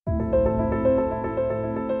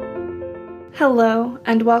Hello,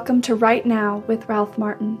 and welcome to Right Now with Ralph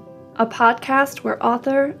Martin, a podcast where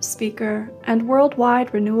author, speaker, and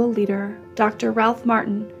worldwide renewal leader, Dr. Ralph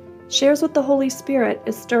Martin, shares what the Holy Spirit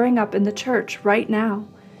is stirring up in the church right now.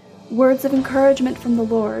 Words of encouragement from the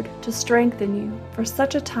Lord to strengthen you for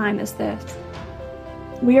such a time as this.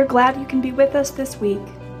 We are glad you can be with us this week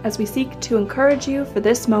as we seek to encourage you for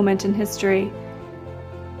this moment in history.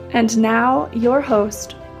 And now, your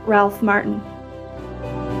host, Ralph Martin.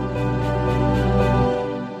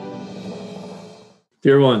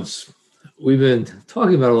 Dear ones, we've been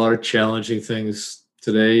talking about a lot of challenging things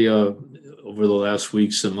today over the last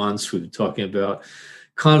weeks and months. We've been talking about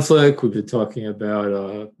conflict. We've been talking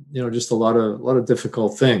about just a lot of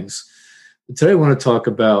difficult things. But today I want to talk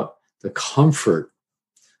about the comfort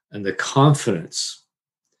and the confidence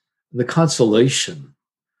and the consolation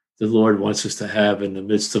the Lord wants us to have in the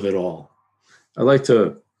midst of it all. I'd like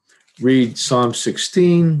to read Psalm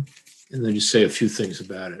 16 and then just say a few things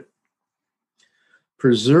about it.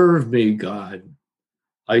 Preserve me, God.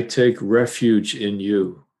 I take refuge in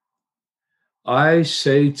you. I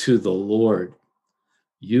say to the Lord,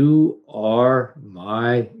 you are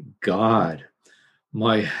my God.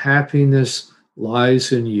 My happiness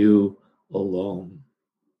lies in you alone.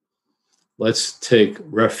 Let's take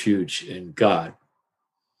refuge in God.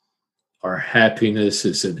 Our happiness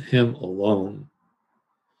is in Him alone.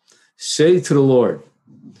 Say to the Lord,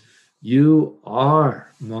 you are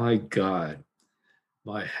my God.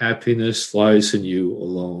 My happiness lies in you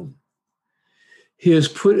alone. He has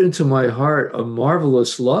put into my heart a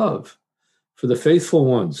marvelous love for the faithful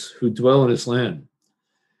ones who dwell in His land.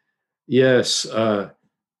 Yes, how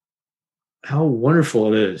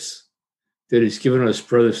wonderful it is that He's given us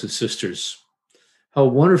brothers and sisters. How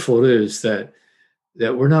wonderful it is that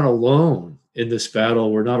we're not alone in this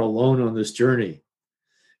battle. We're not alone on this journey.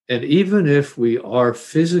 And even if we are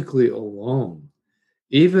physically alone,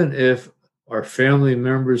 even if our family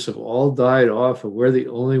members have all died off and we're the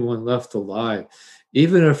only one left alive,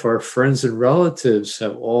 even if our friends and relatives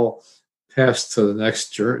have all passed to the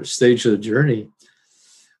next stage of the journey,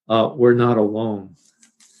 we're not alone.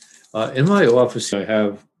 In my office, I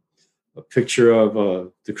have a picture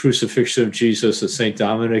of the crucifixion of Jesus at St.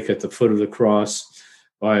 Dominic at the foot of the cross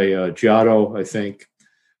by Giotto, I think.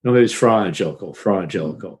 No, maybe it's Fra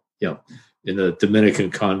Angelico, yeah, in the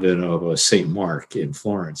Dominican convent of St. Mark in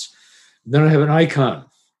Florence. And then I have an icon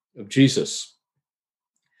of Jesus.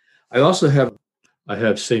 I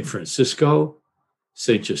have St. Francisco,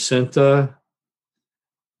 St. Jacinta,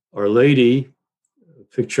 Our Lady, a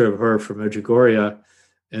picture of her from Medjugorje,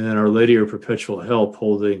 and then Our Lady of Perpetual Help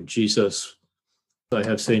holding Jesus. I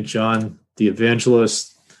have St. John the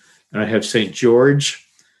Evangelist, and I have St. George.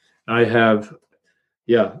 I have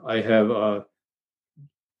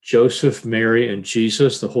Joseph, Mary, and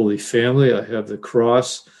Jesus, the Holy Family. I have the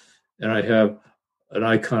cross, and I have an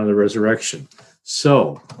icon of the resurrection.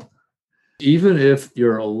 So even if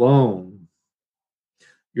you're alone,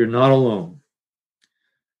 you're not alone.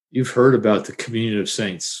 You've heard about the communion of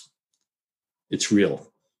saints. It's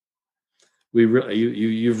real.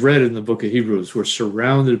 You've read in the book of Hebrews, we're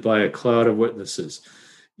surrounded by a cloud of witnesses.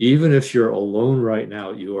 Even if you're alone right now,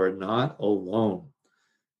 you are not alone.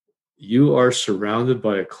 You are surrounded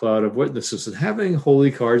by a cloud of witnesses. And having holy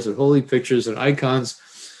cards and holy pictures and icons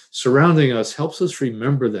surrounding us helps us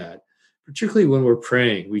remember that. Particularly when we're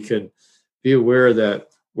praying, we can be aware that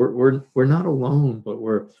we're not alone, but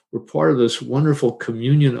we're part of this wonderful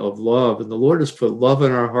communion of love. And the Lord has put love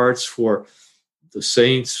in our hearts for the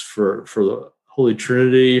saints, for the Holy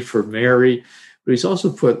Trinity, for Mary, but He's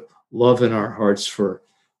also put love in our hearts for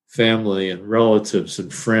family and relatives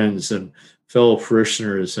and friends and fellow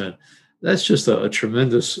parishioners. And that's just a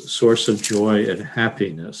tremendous source of joy and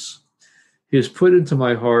happiness. He has put into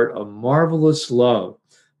my heart a marvelous love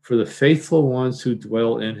for the faithful ones who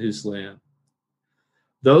dwell in His land.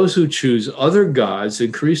 Those who choose other gods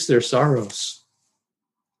increase their sorrows.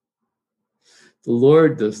 The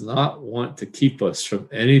Lord does not want to keep us from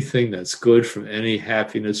anything that's good, from any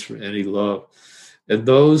happiness, from any love. And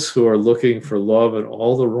those who are looking for love in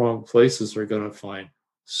all the wrong places are going to find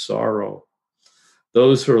sorrow.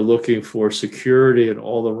 Those who are looking for security in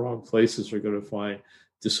all the wrong places are going to find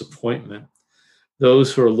disappointment.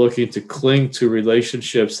 Those who are looking to cling to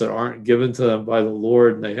relationships that aren't given to them by the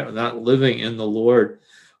Lord, and they are not living in the Lord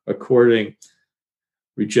according,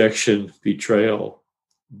 rejection, betrayal,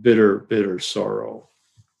 bitter sorrow.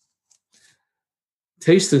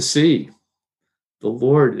 Taste and see. The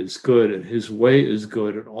Lord is good, and His way is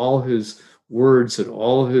good, and all His words and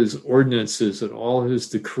all His ordinances and all His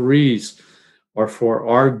decrees are for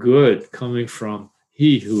our good, coming from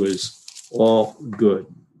He who is all good.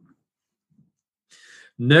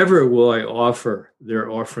 Never will I offer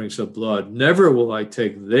their offerings of blood. Never will I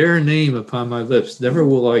take their name upon my lips. Never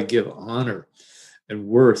will I give honor and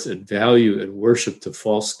worth and value and worship to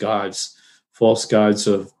false gods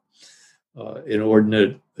of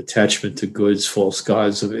inordinate attachment to goods, false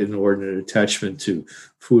gods of inordinate attachment to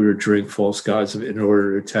food or drink, false gods of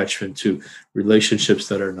inordinate attachment to relationships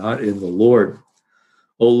that are not in the Lord.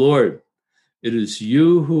 O Lord, it is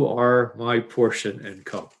you who are my portion and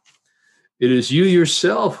cup. It is you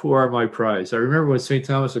yourself who are my prize. I remember when St.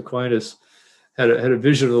 Thomas Aquinas had a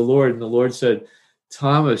vision of the Lord, and the Lord said,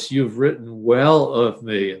 Thomas, you've written well of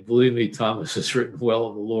me. And believe me, Thomas has written well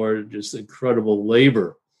of the Lord, just incredible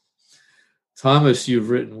labor. Thomas, you've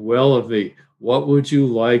written well of me. What would you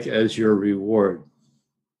like as your reward?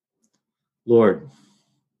 Lord,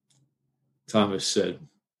 Thomas said,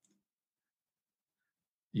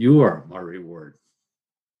 you are my reward.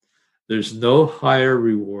 There's no higher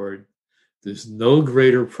reward. There's no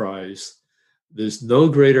greater prize. There's no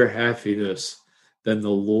greater happiness than the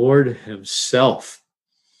Lord himself.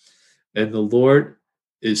 And the Lord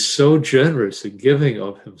is so generous in giving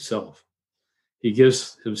of himself. He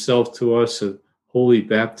gives himself to us in holy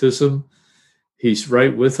baptism. He's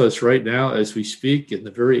right with us right now as we speak. In the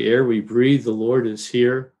very air we breathe, the Lord is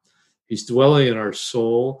here. He's dwelling in our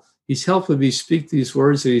soul. He's helping me speak these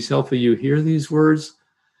words, and he's helping you hear these words.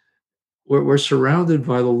 We're surrounded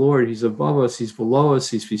by the Lord. He's above us. He's below us.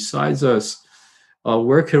 He's beside us.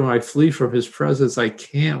 Where can I flee from his presence? I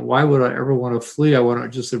can't. Why would I ever want to flee? I want to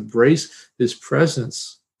just embrace his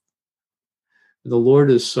presence. The Lord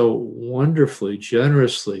is so wonderfully,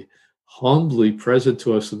 generously, humbly present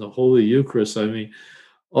to us in the Holy Eucharist. I mean,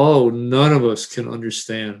 none of us can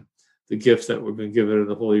understand the gift that we've been given in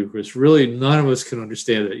the Holy Eucharist. Really, none of us can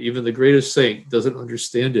understand it. Even the greatest saint doesn't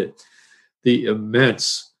understand it. The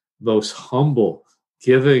immense, most humble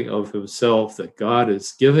giving of himself that God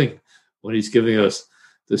is giving when he's giving us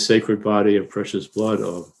the sacred body and precious blood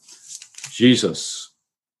of Jesus.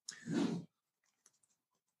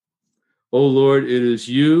 O Lord, it is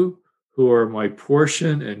you who are my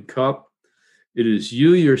portion and cup. It is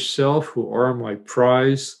you yourself who are my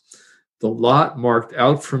prize. The lot marked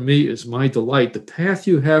out for me is my delight. The path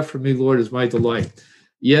you have for me, Lord, is my delight.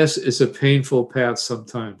 Yes, it's a painful path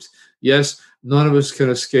sometimes. Yes, none of us can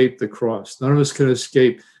escape the cross. None of us can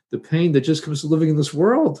escape the pain that just comes to living in this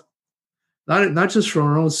world. Not just from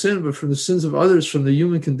our own sin, but from the sins of others, from the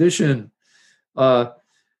human condition.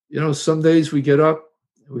 Some days we get up,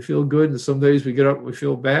 we feel good, and some days we get up and we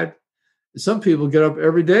feel bad. And some people get up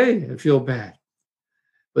every day and feel bad.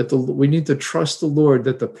 But we need to trust the Lord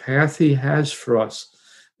that the path he has for us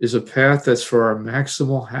is a path that's for our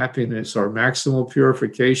maximal happiness, our maximal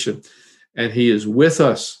purification. And he is with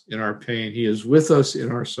us in our pain. He is with us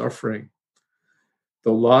in our suffering.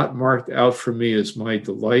 The lot marked out for me is my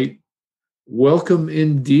delight. Welcome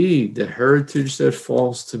indeed the heritage that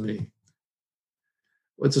falls to me.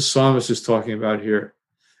 What the psalmist is talking about here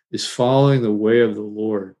is following the way of the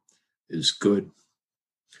Lord is good.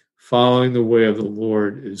 Following the way of the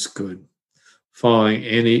Lord is good. Following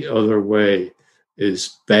any other way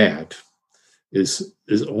is bad, is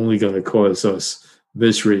only going to cause us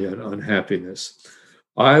misery and unhappiness.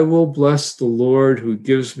 I will bless the Lord who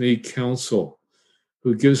gives me counsel,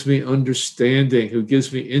 who gives me understanding, who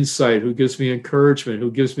gives me insight, who gives me encouragement, who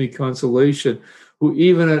gives me consolation, who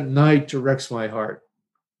even at night directs my heart.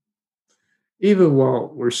 Even while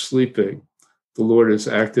we're sleeping, the Lord is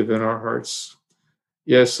active in our hearts.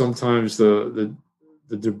 Yes, sometimes the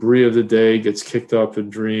debris of the day gets kicked up in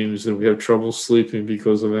dreams and we have trouble sleeping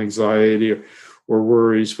because of anxiety or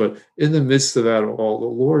worries. But in the midst of that all, the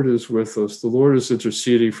Lord is with us. The Lord is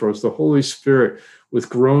interceding for us. The Holy Spirit, with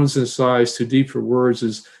groans and sighs to deeper words,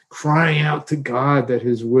 is crying out to God that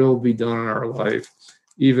his will be done in our life,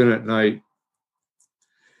 even at night.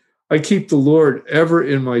 I keep the Lord ever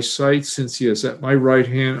in my sight. Since he is at my right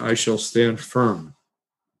hand, I shall stand firm.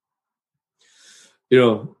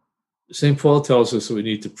 St. Paul tells us that we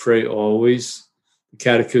need to pray always. The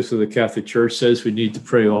Catechism of the Catholic Church says we need to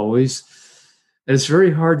pray always. And it's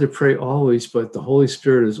very hard to pray always, but the Holy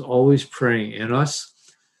Spirit is always praying in us.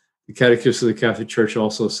 The Catechism of the Catholic Church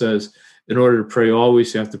also says in order to pray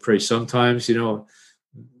always, you have to pray sometimes. A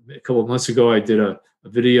couple of months ago, I did a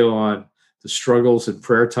video on the struggles in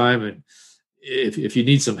prayer time. And if you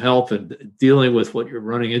need some help in dealing with what you're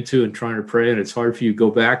running into and trying to pray, and it's hard for you,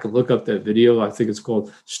 go back and look up that video. I think it's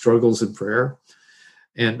called Struggles in Prayer.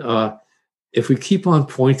 And if we keep on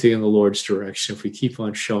pointing in the Lord's direction, if we keep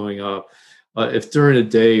on showing up, if during the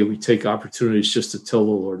day we take opportunities just to tell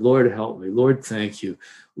the Lord, Lord, help me. Lord, thank you.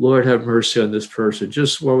 Lord, have mercy on this person.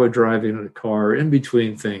 Just while we're driving in a car, in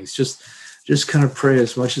between things, just just kind of pray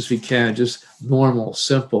as much as we can, just normal,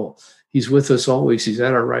 simple. He's with us always. He's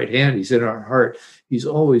at our right hand. He's in our heart. He's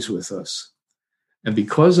always with us. And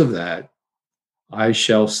because of that, I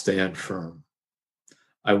shall stand firm.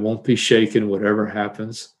 I won't be shaken, whatever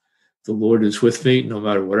happens. The Lord is with me. No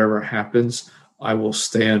matter whatever happens, I will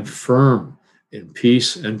stand firm in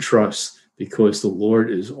peace and trust because the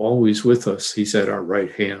Lord is always with us. He's at our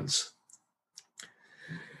right hands.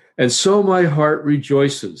 And so my heart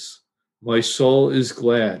rejoices. My soul is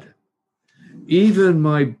glad. Even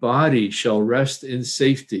my body shall rest in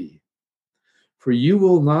safety. For you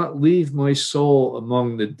will not leave my soul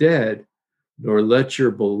among the dead, nor let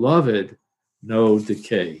your beloved know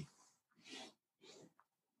decay.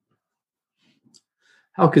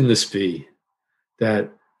 How can this be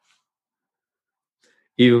that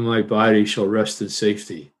even my body shall rest in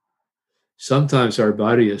safety? Sometimes our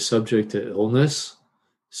body is subject to illness.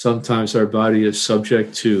 Sometimes our body is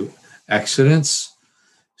subject to accidents.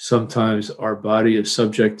 Sometimes our body is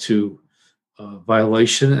subject to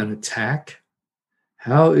violation and attack.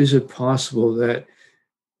 How is it possible that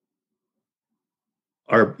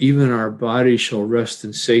even our body shall rest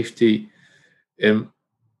in safety, and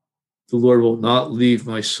the Lord will not leave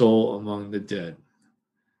my soul among the dead,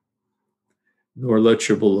 nor let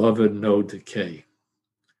your beloved know decay?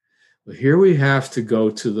 But here we have to go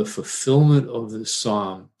to the fulfillment of this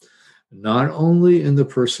psalm, not only in the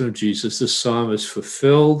person of Jesus. This psalm is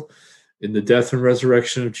fulfilled in the death and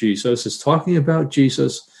resurrection of Jesus. It's talking about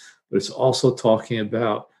Jesus, but it's also talking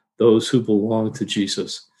about those who belong to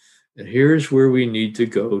Jesus. And here's where we need to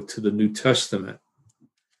go to the New Testament.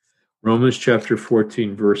 Romans chapter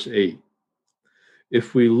 14, verse 8.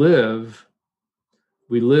 If we live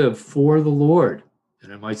for the Lord.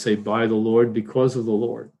 And I might say by the Lord, because of the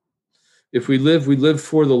Lord. If we live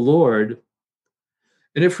for the Lord.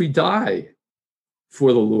 And if we die,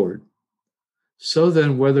 for the Lord. So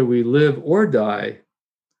then, whether we live or die,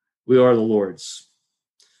 we are the Lord's.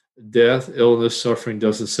 Death, illness, suffering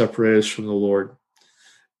doesn't separate us from the Lord.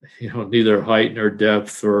 Neither height nor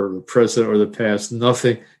depth or the present or the past,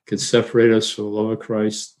 nothing can separate us from the love of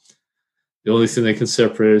Christ. The only thing that can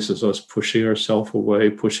separate us is us pushing ourselves away,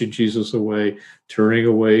 pushing Jesus away, turning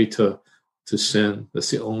away to sin. That's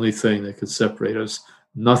the only thing that can separate us.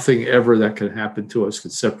 Nothing ever that can happen to us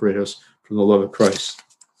can separate us from the love of Christ.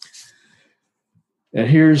 And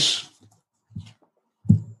here's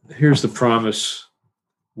the promise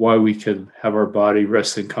why we can have our body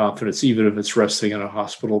rest in confidence, even if it's resting in a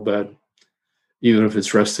hospital bed, even if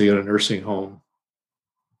it's resting in a nursing home.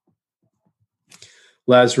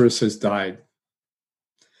 Lazarus has died.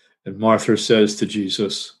 And Martha says to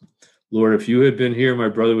Jesus, Lord, if you had been here, my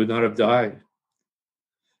brother would not have died.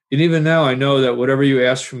 And even now I know that whatever you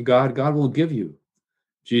ask from God, God will give you.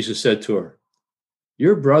 Jesus said to her,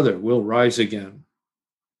 your brother will rise again.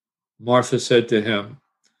 Martha said to him,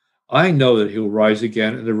 I know that he will rise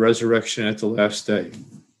again in the resurrection at the last day.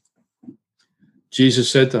 Jesus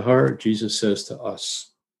said to her, Jesus says to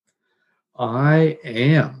us, I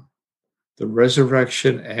am the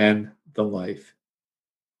resurrection and the life.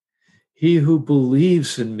 He who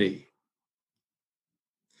believes in me,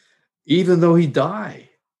 even though he die,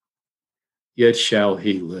 yet shall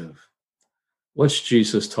he live. What's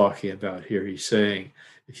Jesus talking about here? He's saying,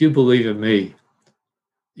 if you believe in me,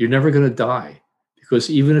 you're never going to die. Because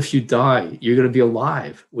even if you die, you're going to be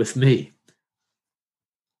alive with me.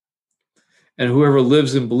 And whoever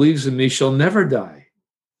lives and believes in me shall never die.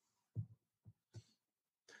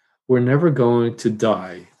 We're never going to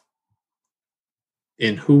die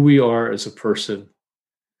in who we are as a person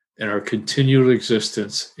and our continual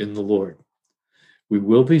existence in the Lord. We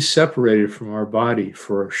will be separated from our body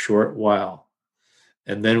for a short while,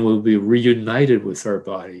 and then we'll be reunited with our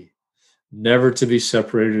body, never to be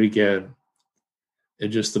separated again.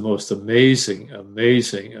 And just the most amazing,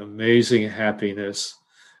 amazing, amazing happiness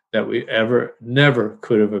that we never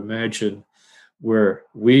could have imagined, where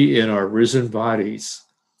we in our risen bodies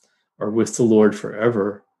are with the Lord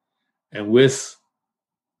forever and with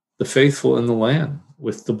the faithful in the land,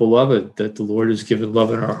 with the beloved that the Lord has given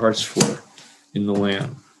love in our hearts for in the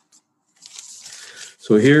land.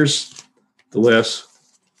 So here's the last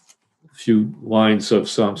few lines of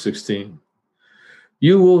Psalm 16.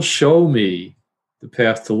 You will show me the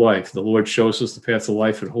path to life. The Lord shows us the path to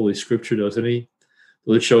life in Holy Scripture, doesn't he?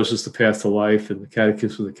 The Lord shows us the path to life in the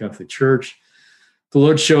Catechism of the Catholic Church. The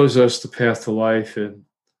Lord shows us the path to life in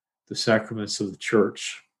the sacraments of the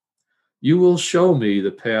Church. You will show me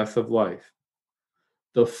the path of life,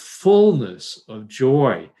 the fullness of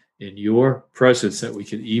joy in your presence that we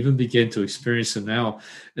can even begin to experience it now.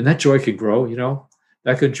 And that joy can grow,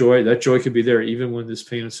 That joy can be there even when there's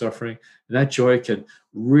pain and suffering. And that joy can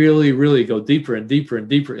really, really go deeper and deeper and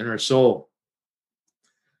deeper in our soul.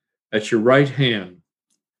 At your right hand,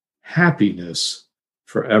 happiness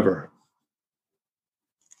forever.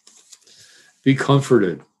 Be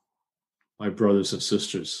comforted, my brothers and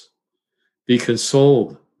sisters. Be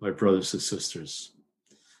consoled, my brothers and sisters,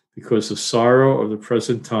 because the sorrow of the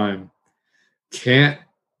present time can't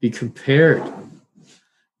be compared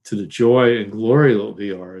to the joy and glory that will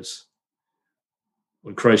be ours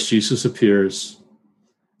when Christ Jesus appears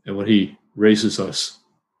and when he raises us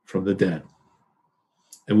from the dead.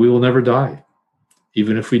 And we will never die.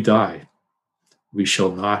 Even if we die, we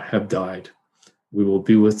shall not have died. We will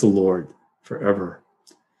be with the Lord forever.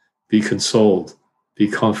 Be consoled, be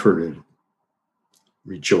comforted,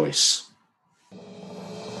 rejoice.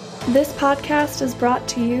 This podcast is brought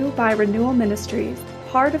to you by Renewal Ministries,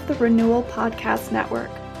 part of the Renewal Podcast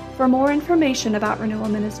Network. For more information about Renewal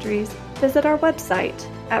Ministries, visit our website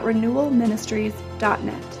at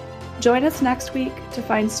renewalministries.net. Join us next week to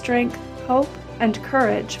find strength, hope, and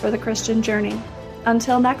courage for the Christian journey.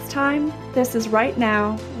 Until next time, this is Right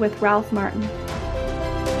Now with Ralph Martin.